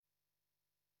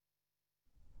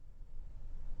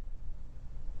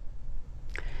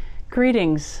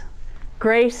Greetings.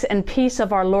 Grace and peace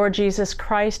of our Lord Jesus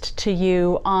Christ to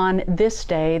you on this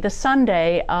day, the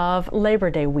Sunday of Labor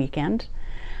Day weekend.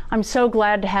 I'm so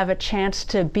glad to have a chance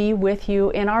to be with you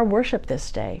in our worship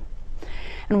this day.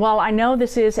 And while I know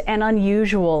this is an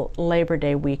unusual Labor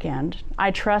Day weekend,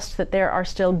 I trust that there are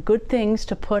still good things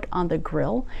to put on the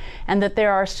grill and that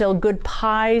there are still good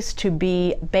pies to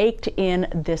be baked in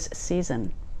this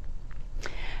season.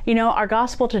 You know, our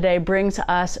gospel today brings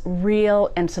us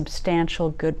real and substantial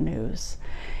good news.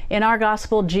 In our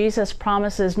gospel, Jesus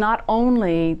promises not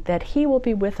only that he will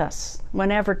be with us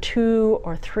whenever 2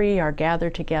 or 3 are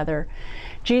gathered together,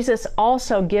 Jesus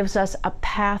also gives us a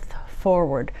path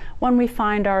forward when we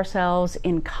find ourselves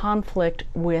in conflict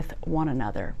with one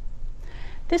another.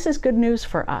 This is good news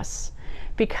for us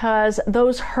because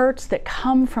those hurts that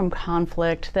come from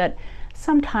conflict that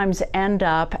sometimes end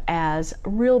up as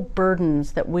real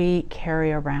burdens that we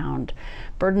carry around.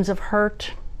 Burdens of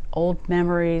hurt, old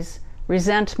memories,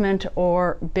 resentment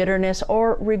or bitterness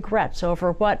or regrets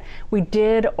over what we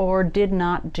did or did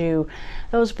not do.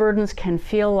 Those burdens can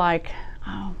feel like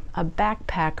a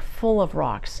backpack full of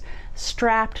rocks,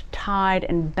 strapped, tied,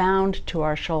 and bound to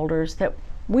our shoulders that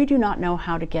we do not know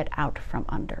how to get out from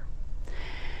under.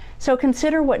 So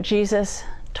consider what Jesus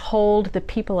told the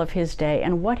people of his day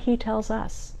and what he tells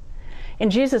us. In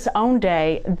Jesus' own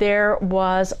day, there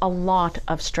was a lot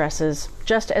of stresses,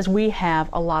 just as we have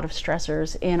a lot of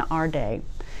stressors in our day.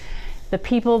 The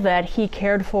people that he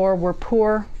cared for were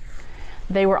poor.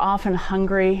 They were often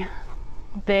hungry.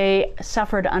 They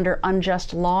suffered under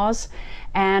unjust laws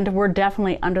and were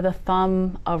definitely under the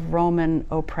thumb of Roman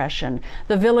oppression.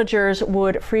 The villagers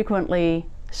would frequently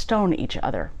stone each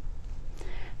other.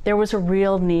 There was a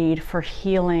real need for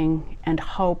healing and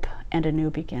hope and a new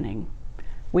beginning.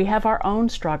 We have our own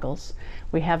struggles.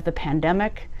 We have the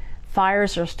pandemic.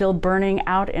 Fires are still burning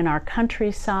out in our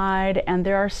countryside, and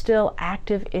there are still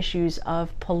active issues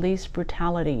of police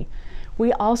brutality.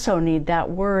 We also need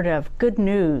that word of good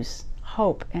news,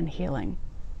 hope, and healing.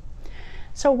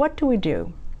 So what do we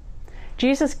do?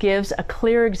 Jesus gives a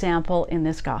clear example in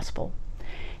this gospel.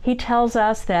 He tells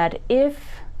us that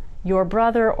if your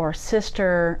brother or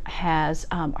sister has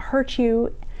hurt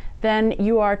you, then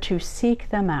you are to seek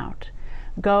them out.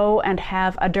 Go and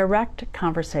have a direct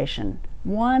conversation,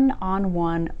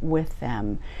 one-on-one with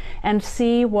them, and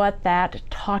see what that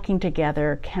talking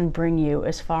together can bring you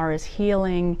as far as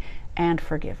healing and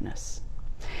forgiveness.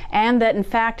 And that in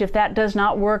fact, if that does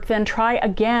not work, then try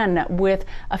again with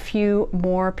a few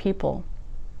more people.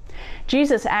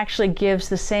 Jesus actually gives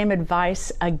the same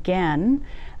advice again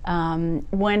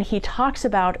when he talks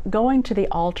about going to the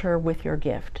altar with your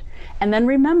gift and then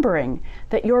remembering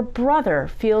that your brother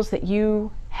feels that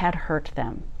you had hurt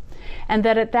them, and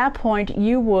that at that point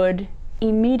you would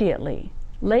immediately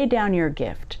lay down your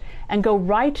gift and go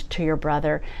right to your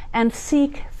brother and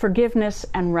seek forgiveness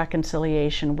and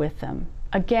reconciliation with them,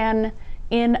 again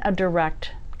in a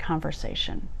direct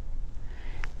conversation.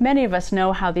 Many of us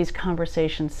know how these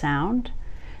conversations sound.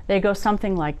 They go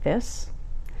something like this: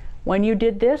 when you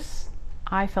did this,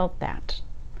 I felt that.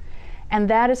 And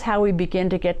that is how we begin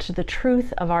to get to the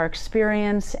truth of our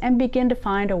experience and begin to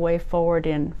find a way forward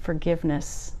in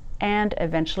forgiveness and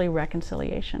eventually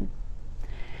reconciliation.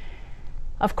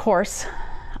 Of course,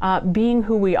 being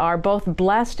who we are, both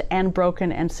blessed and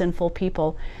broken and sinful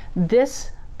people,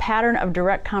 this pattern of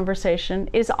direct conversation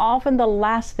is often the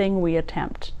last thing we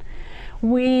attempt.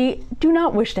 We do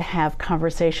not wish to have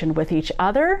conversation with each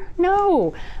other.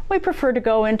 No, we prefer to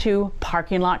go into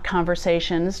parking lot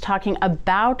conversations, talking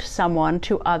about someone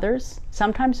to others,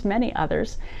 sometimes many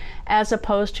others, as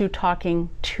opposed to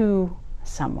talking to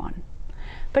someone.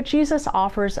 But Jesus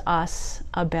offers us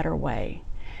a better way,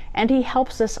 and he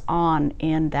helps us on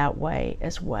in that way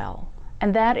as well.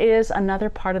 And that is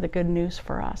another part of the good news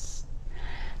for us.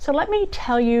 So let me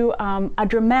tell you a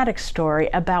dramatic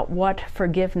story about what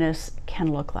forgiveness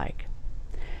can look like.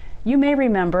 You may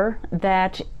remember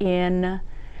that in,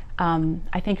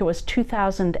 I think it was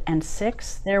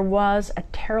 2006, there was a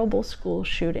terrible school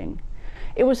shooting.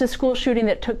 It was a school shooting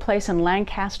that took place in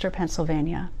Lancaster,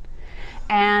 Pennsylvania.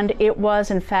 And it was,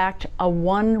 in fact, a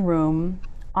one-room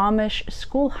Amish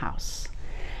schoolhouse.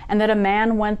 And that a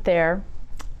man went there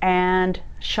and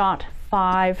shot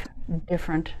 5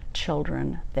 different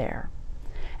children there,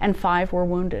 and 5 were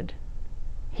wounded.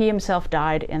 He himself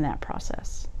died in that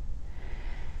process.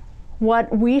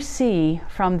 What we see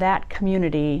from that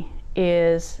community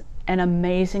is an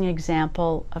amazing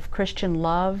example of Christian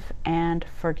love and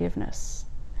forgiveness.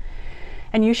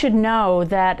 And you should know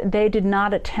that they did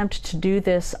not attempt to do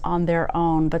this on their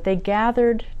own, but they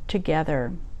gathered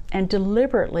together and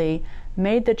deliberately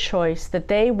made the choice that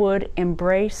they would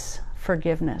embrace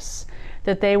forgiveness,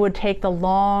 that they would take the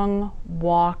long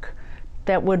walk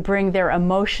that would bring their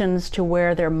emotions to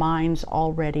where their minds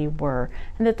already were,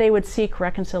 and that they would seek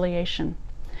reconciliation.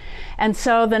 And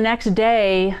so the next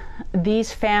day,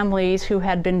 these families who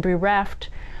had been bereft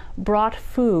brought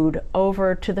food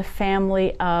over to the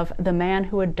family of the man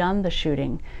who had done the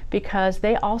shooting, because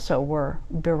they also were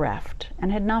bereft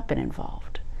and had not been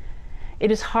involved.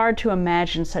 It is hard to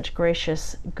imagine such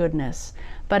gracious goodness,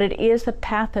 but it is the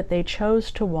path that they chose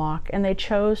to walk, and they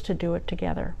chose to do it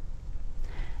together.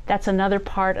 That's another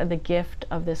part of the gift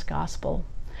of this gospel.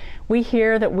 We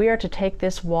hear that we are to take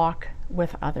this walk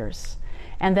with others,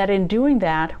 and that in doing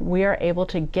that, we are able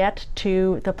to get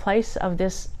to the place of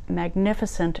this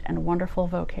magnificent and wonderful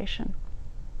vocation.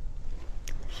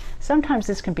 Sometimes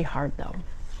this can be hard, though.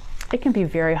 It can be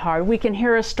very hard. We can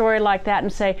hear a story like that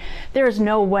and say, there is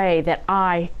no way that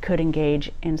I could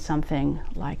engage in something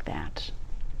like that.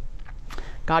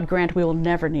 God grant we will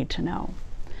never need to know.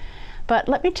 But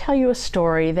let me tell you a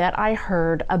story that I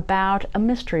heard about a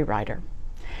mystery writer.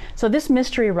 So this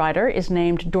mystery writer is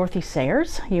named Dorothy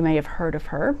Sayers. You may have heard of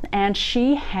her. And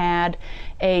she had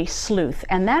a sleuth,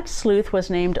 and that sleuth was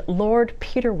named Lord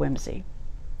Peter Wimsey.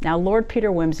 Now, Lord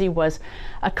Peter Wimsey was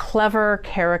a clever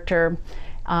character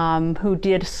who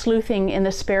did sleuthing in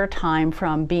the spare time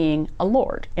from being a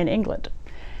lord in England.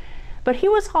 But he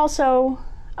was also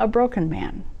a broken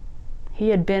man. He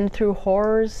had been through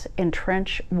horrors in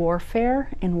trench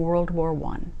warfare in World War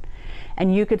I,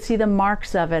 and you could see the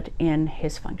marks of it in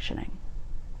his functioning.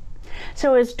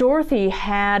 So as Dorothy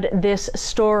had this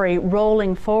story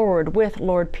rolling forward with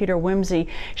Lord Peter Wimsey,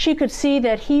 she could see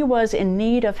that he was in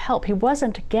need of help. He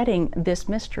wasn't getting this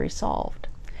mystery solved.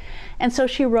 And so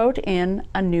she wrote in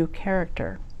a new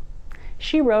character.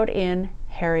 She wrote in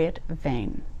Harriet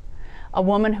Vane, a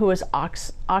woman who was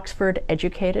Oxford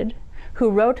educated, who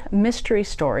wrote mystery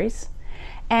stories,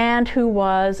 and who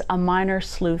was a minor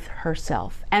sleuth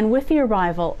herself. And with the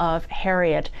arrival of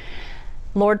Harriet,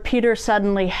 Lord Peter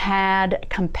suddenly had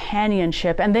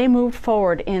companionship, and they moved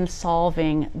forward in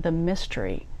solving the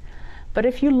mystery. But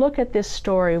if you look at this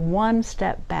story one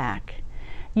step back,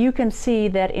 you can see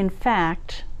that in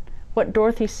fact, what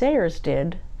Dorothy Sayers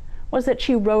did was that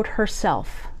she wrote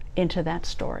herself into that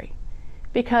story.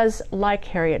 Because like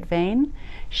Harriet Vane,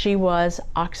 she was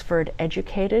Oxford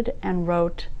educated and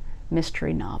wrote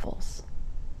mystery novels.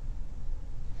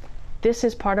 This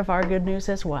is part of our good news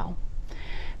as well.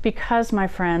 Because, my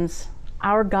friends,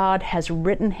 our God has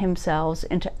written himself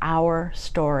into our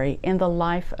story in the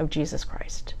life of Jesus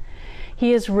Christ.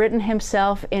 He has written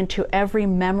himself into every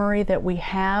memory that we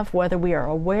have, whether we are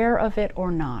aware of it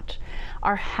or not.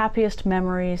 Our happiest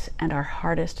memories and our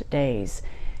hardest days,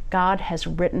 God has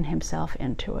written himself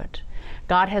into it.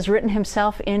 God has written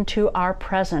himself into our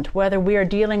present, whether we are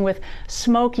dealing with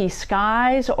smoky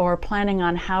skies or planning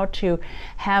on how to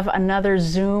have another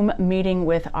Zoom meeting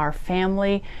with our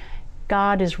family.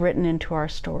 God is written into our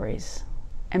stories.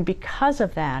 And because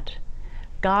of that,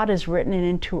 God is written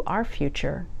into our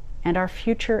future, and our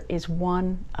future is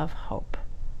one of hope.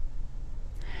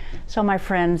 So my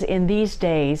friends, in these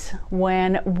days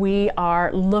when we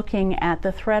are looking at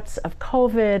the threats of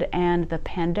COVID and the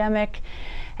pandemic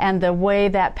and the way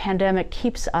that pandemic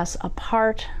keeps us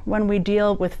apart, when we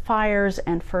deal with fires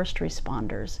and first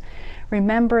responders,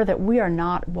 remember that we are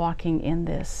not walking in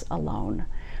this alone.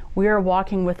 We are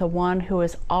walking with the one who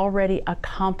has already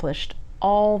accomplished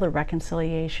all the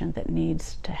reconciliation that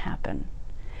needs to happen.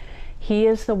 He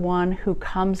is the one who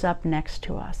comes up next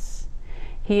to us.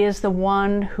 He is the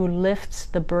one who lifts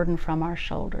the burden from our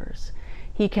shoulders.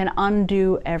 He can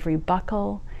undo every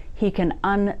buckle. He can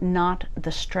unknot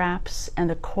the straps and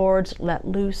the cords let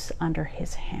loose under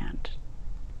his hand.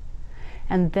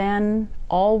 And then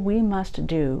all we must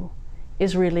do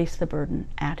is release the burden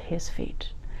at his feet.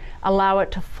 Allow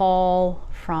it to fall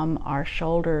from our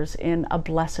shoulders in a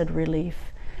blessed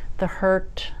relief. The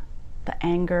hurt, the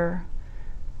anger,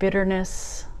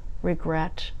 bitterness,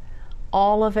 regret,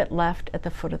 all of it left at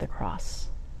the foot of the cross.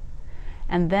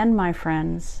 And then, my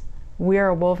friends, we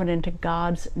are woven into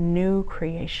God's new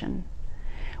creation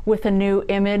with a new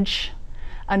image,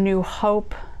 a new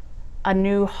hope, a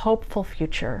new hopeful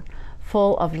future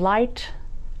full of light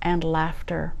and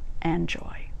laughter and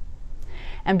joy.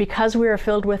 And because we are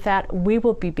filled with that, we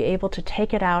will be able to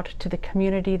take it out to the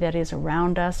community that is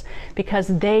around us, because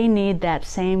they need that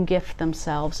same gift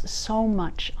themselves so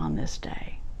much on this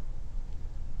day.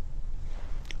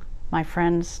 My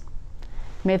friends,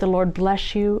 may the Lord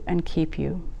bless you and keep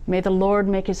you. May the Lord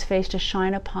make his face to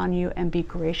shine upon you and be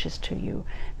gracious to you.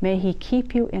 May he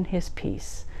keep you in his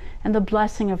peace. and the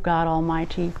blessing of God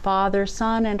Almighty, Father,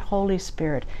 Son, and Holy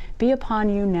Spirit be upon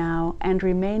you now and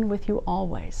remain with you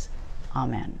always.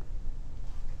 Amen.